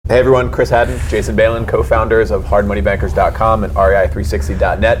Hey everyone, Chris Haddon, Jason Balin, co-founders of HardMoneyBankers.com and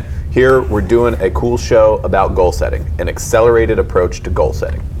REI360.net. Here we're doing a cool show about goal setting, an accelerated approach to goal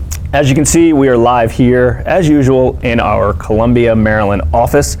setting. As you can see, we are live here, as usual, in our Columbia, Maryland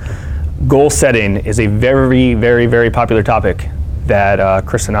office. Goal setting is a very, very, very popular topic that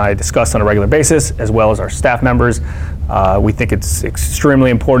Chris and I discuss on a regular basis, as well as our staff members. We think it's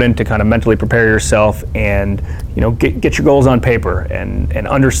extremely important to kind of mentally prepare yourself and get your goals on paper and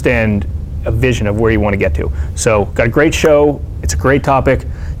understand a vision of where you want to get to. So got a great show. It's a great topic.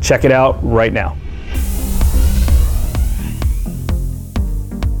 Check it out right now.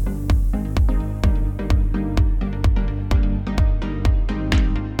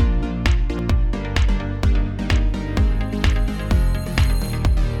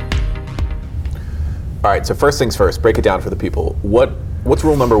 All right, so first things first, break it down for the people. What's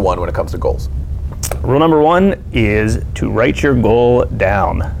rule number one when it comes to goals? Rule number one is to write your goal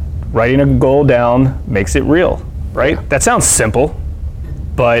down. Writing a goal down makes it real, right? Yeah. That sounds simple,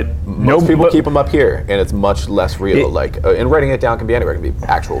 but most people keep them up here, and it's much less real. And writing it down can be anywhere. It can be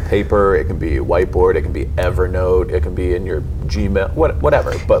actual paper, it can be a whiteboard, it can be Evernote, it can be in your Gmail,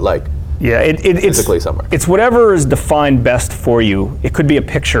 whatever. But it's physically somewhere. It's whatever is defined best for you. It could be a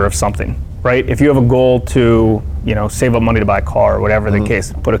picture of something, right? If you have a goal to, save up money to buy a car, or whatever the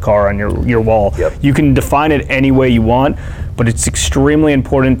case, put a car on your wall. Yep. You can define it any way you want, but it's extremely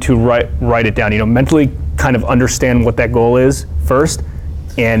important to write it down. Mentally kind of understand what that goal is first,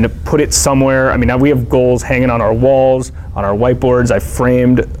 and put it somewhere. I mean, now we have goals hanging on our walls, on our whiteboards. I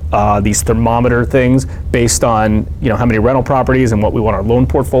framed these thermometer things based on how many rental properties and what we want our loan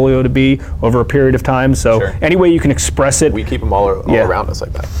portfolio to be over a period of time. So Sure. Any way you can express it. We keep them all around us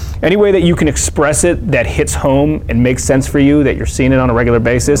like that. Any way that you can express it that hits home and makes sense for you, that you're seeing it on a regular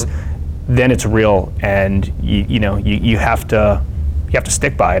basis, then it's real, and you have to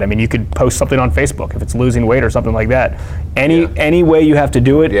stick by it. I mean, you could post something on Facebook if it's losing weight or something like that. Any way you have to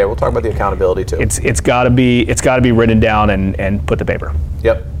do it. Yeah, we'll talk about the accountability too. It's got to be written down and put to paper.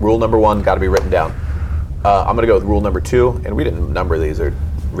 Yep. Rule number one, got to be written down. I'm going to go with rule number two, and we didn't number these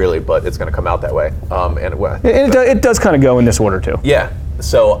but it's going to come out that way. It does kind of go in this order too. Yeah.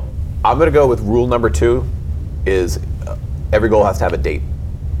 So I'm going to go with rule number two is every goal has to have a date.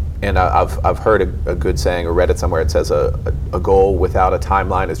 And I've heard a good saying or read it somewhere. It says a goal without a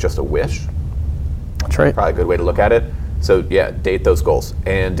timeline is just a wish. That's right. Probably a good way to look at it. So yeah, date those goals.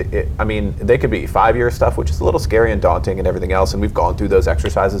 And they could be 5-year stuff, which is a little scary and daunting and everything else. And we've gone through those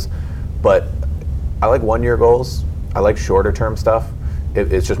exercises. But I like 1-year goals. I like shorter term stuff.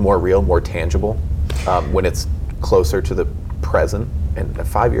 It's just more real, more tangible when it's closer to the present. And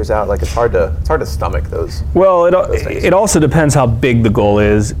 5 years out, it's hard to stomach those. Well, it also depends how big the goal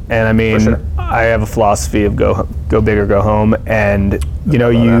is, and I mean, For sure. I have a philosophy of go big or go home, and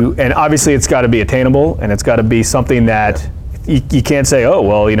and obviously it's got to be attainable, and it's got to be something that you can't say, oh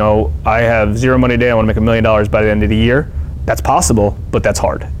well, I have zero money a day, I want to make $1 million by the end of the year. That's possible, but that's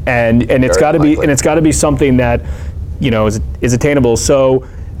hard, and it's got to be something that is attainable. So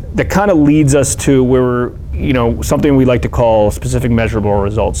that kind of leads us to where we're. Something we like to call specific measurable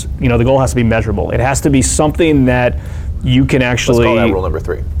results. The goal has to be measurable. It has to be something that you can actually... Let's call that rule number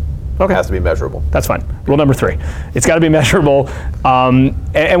 3. Okay. It has to be measurable. That's fine. Rule number 3. It's got to be measurable.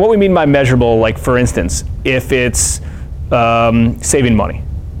 And what we mean by measurable, for instance, if it's saving money.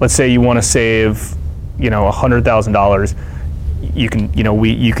 Let's say you want to save, $100,000.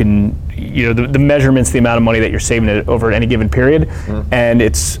 The measurements, the amount of money that you're saving over any given period, and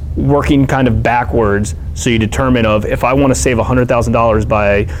it's working kind of backwards. So you determine if I want to save $100,000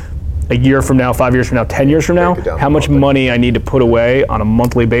 by a year from now, 5 years from now, 10 years from now, how much money I need to put away on a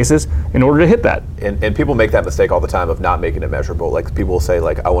monthly basis in order to hit that. And people make that mistake all the time of not making it measurable. People will say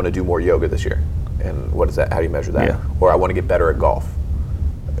I want to do more yoga this year. And what is that? How do you measure that? Yeah. Or I want to get better at golf.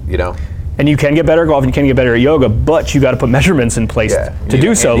 And you can get better at golf, and you can get better at yoga, but you got to put measurements in place to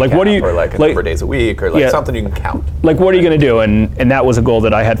do so. What do you, or a number of days a week, or something you can count. What are you going to do? And that was a goal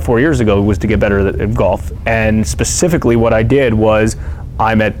that I had 4 years ago, was to get better at golf. And specifically, what I did was,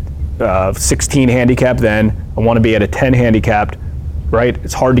 I'm at 16 handicap then. I want to be at a 10 handicapped. Right?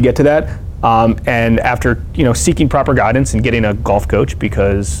 It's hard to get to that. And after seeking proper guidance and getting a golf coach,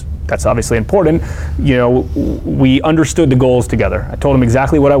 because that's obviously important, we understood the goals together. I told him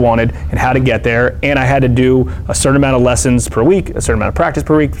exactly what I wanted and how to get there, and I had to do a certain amount of lessons per week, a certain amount of practice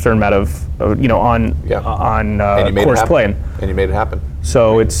per week, a certain amount of on course playing. And you made it happen.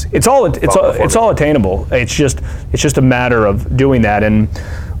 So it's all attainable. It's just a matter of doing that. And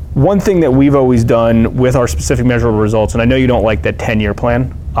one thing that we've always done with our specific measurable results, and I know you don't like that 10-year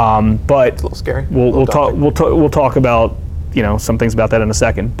plan, but it's a little scary. We'll talk about some things about that in a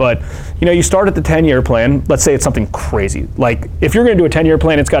second. But, you start at the 10-year plan. Let's say it's something crazy. Like, if you're going to do a 10-year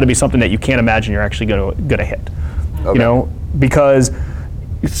plan, it's got to be something that you can't imagine you're actually going to hit. Okay. Because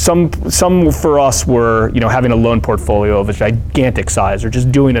some for us were, having a loan portfolio of a gigantic size, or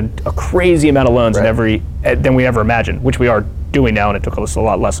just doing a crazy amount of loans than we ever imagined, which we are doing now, and it took us a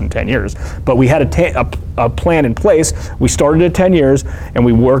lot less than 10 years. But we had a plan in place. We started at 10 years, and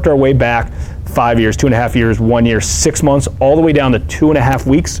we worked our way back 5 years, 2.5 years, 1 year, 6 months, all the way down to 2.5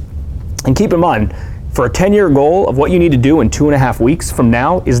 weeks. And keep in mind, for a 10-year goal of what you need to do in 2.5 weeks from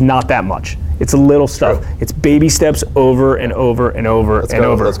now is not that much. It's a little stuff. True. It's baby steps over and over and over and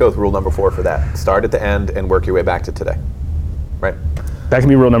over. Let's go with rule number 4 for that. Start at the end and work your way back to today. Right? That can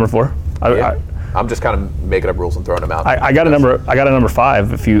be rule number 4. I'm just kind of making up rules and throwing them out. I got a number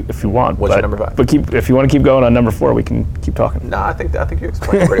 5 if you want. What's your number 5? But if you want to keep going on number 4, we can keep talking. No, I think you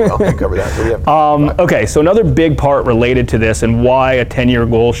explained it pretty well. We can cover that. So we have okay, so another big part related to this and why a 10-year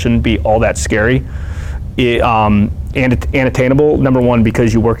goal shouldn't be all that scary and attainable. Number 1,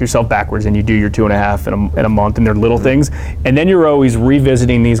 because you work yourself backwards and you do your 2.5 in a month, and they're little things, and then you're always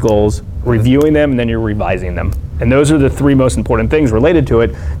revisiting these goals, reviewing them, and then you're revising them. And those are the 3 most important things related to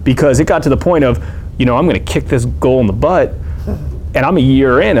it, because it got to the point of, I'm going to kick this goal in the butt, and I'm a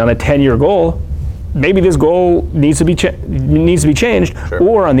year in on a 10-year goal. Maybe this goal needs to be changed. Sure.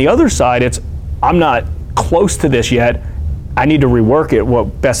 Or on the other side, it's I'm not close to this yet. I need to rework it.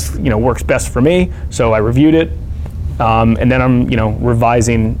 What best works best for me. So I reviewed it, and then I'm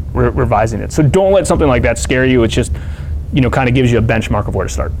revising it. So don't let something like that scare you. It's just kind of gives you a benchmark of where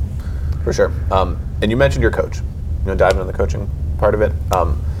to start. For sure. And you mentioned your coach. Diving into the coaching part of it.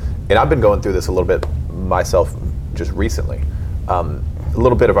 And I've been going through this a little bit myself just recently. A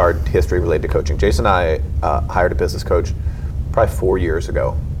little bit of our history related to coaching. Jason and I hired a business coach probably 4 years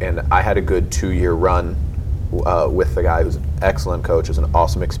ago, and I had a good 2-year run with the guy who's an excellent coach. It was an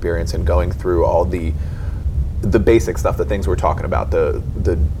awesome experience in going through all the basic stuff, the things we're talking about, the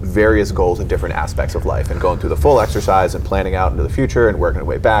various goals and different aspects of life, and going through the full exercise and planning out into the future and working our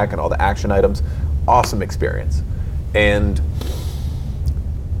way back and all the action items. Awesome experience. And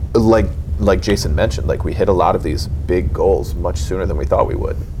like Jason mentioned, we hit a lot of these big goals much sooner than we thought we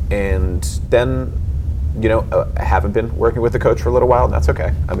would. And then I haven't been working with the coach for a little while, and that's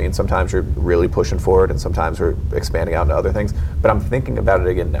okay. I mean, sometimes you're really pushing forward, and sometimes we're expanding out into other things. But I'm thinking about it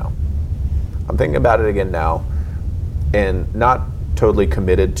again now. And not totally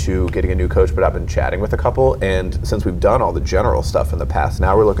committed to getting a new coach, but I've been chatting with a couple, and since we've done all the general stuff in the past,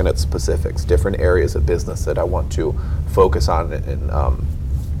 now we're looking at specifics, different areas of business that I want to focus on and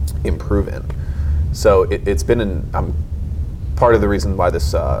improve in. So it's been part of the reason why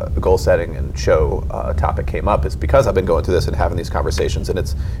this goal setting and show topic came up is because I've been going through this and having these conversations, and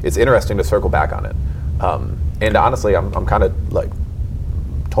it's interesting to circle back on it. And honestly, I'm kind of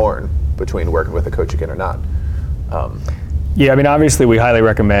torn between working with a coach again or not. Yeah, I mean, obviously, we highly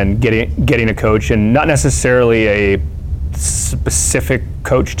recommend getting a coach, and not necessarily a specific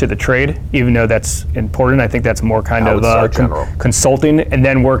coach to the trade, even though that's important. I think that's more kind of consulting, and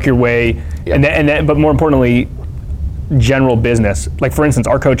then work your way, and then, but more importantly, general business. Like, for instance,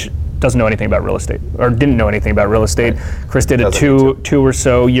 our coach doesn't know anything about real estate, or didn't know anything about real estate. Right. Chris did a two or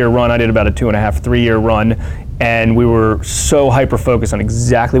so year run. I did about a 2.5, 3 year run, and we were so hyper focused on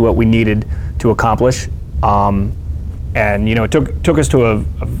exactly what we needed to accomplish. And it took us to a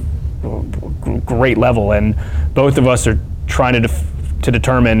great level, and both of us are trying to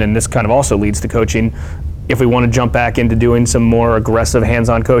determine, and this kind of also leads to coaching, if we want to jump back into doing some more aggressive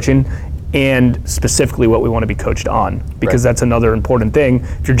hands-on coaching, and specifically what we want to be coached on, because that's another important thing.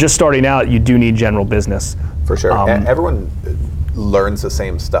 If you're just starting out, you do need general business. For sure. Everyone learns the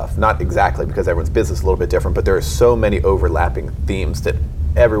same stuff, not exactly, because everyone's business is a little bit different, but there are so many overlapping themes that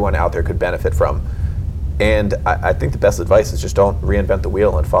everyone out there could benefit from. And I think the best advice is just don't reinvent the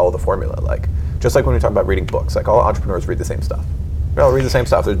wheel and follow the formula. Just like when we talk about reading books, all entrepreneurs read the same stuff. We all read the same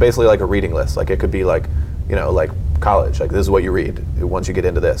stuff. There's basically a reading list. It could be college. This is what you read once you get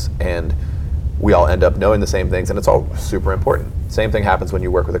into this. And we all end up knowing the same things, and it's all super important. Same thing happens when you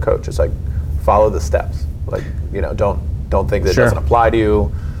work with a coach. It's follow the steps. Don't think that it doesn't apply to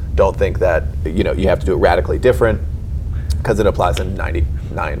you. Don't think that you have to do it radically different, because it applies to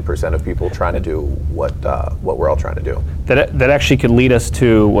 99% of people trying to do what we're all trying to do. That actually could lead us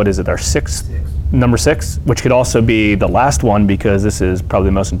to, what is it, our number 6, which could also be the last one, because this is probably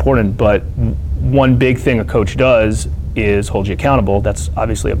the most important. But one big thing a coach does is hold you accountable. That's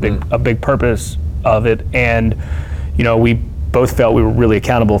obviously a big purpose of it. And we both felt we were really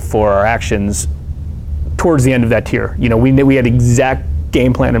accountable for our actions towards the end of that tier. We had exact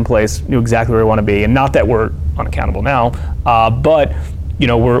game plan in place, knew exactly where we want to be, and not that we're unaccountable now, but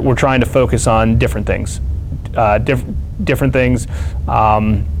we're trying to focus on different things, different things.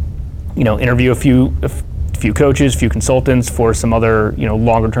 Interview a few coaches, a few consultants for some other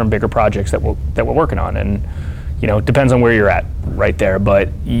longer term, bigger projects that we're working on, and it depends on where you're at right there. But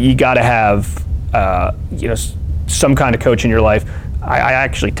you got to have some kind of coach in your life. I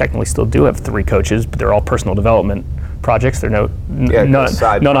actually technically still do have 3 coaches, but they're all personal development projects. They're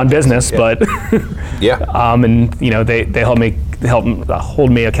none on business, but yeah. And they help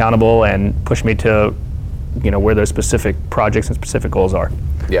hold me accountable and push me to where those specific projects and specific goals are.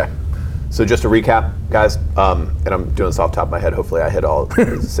 Yeah. So just to recap, guys, and I'm doing this off the top of my head. Hopefully I hit all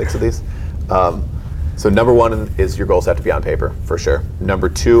 6 of these. So number 1 is your goals have to be on paper, for sure. Number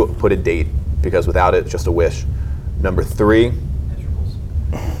 2, put a date, because without it, it's just a wish. Number 3,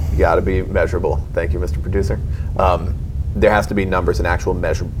 you got to be measurable. Thank you, Mr. Producer. There has to be numbers and actual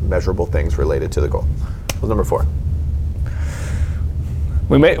measurable things related to the goal. What was number 4?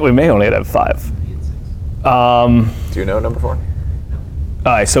 We may only have 5. Do you know number 4?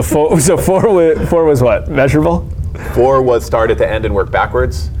 All right, so 4 was what? Measurable? 4 was start at the end and work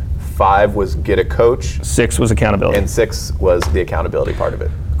backwards. 5 was get a coach. 6 was accountability. And 6 was the accountability part of it.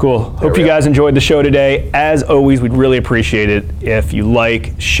 Cool. Hope you guys enjoyed the show today. As always, we'd really appreciate it if you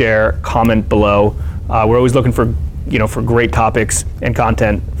like, share, comment below. We're always looking for great topics and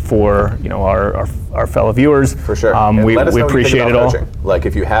content for our fellow viewers. For sure. We let us know appreciate what you think about it all. coaching. Like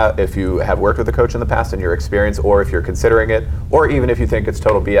if you have worked with a coach in the past and your experience, or if you're considering it, or even if you think it's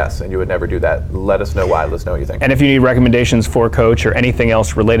total BS and you would never do that, let us know why. Let us know what you think. And if you need recommendations for a coach or anything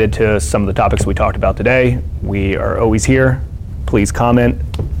else related to some of the topics we talked about today, we are always here. Please comment.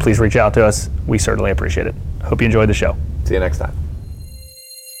 Please reach out to us. We certainly appreciate it. Hope you enjoyed the show. See you next time.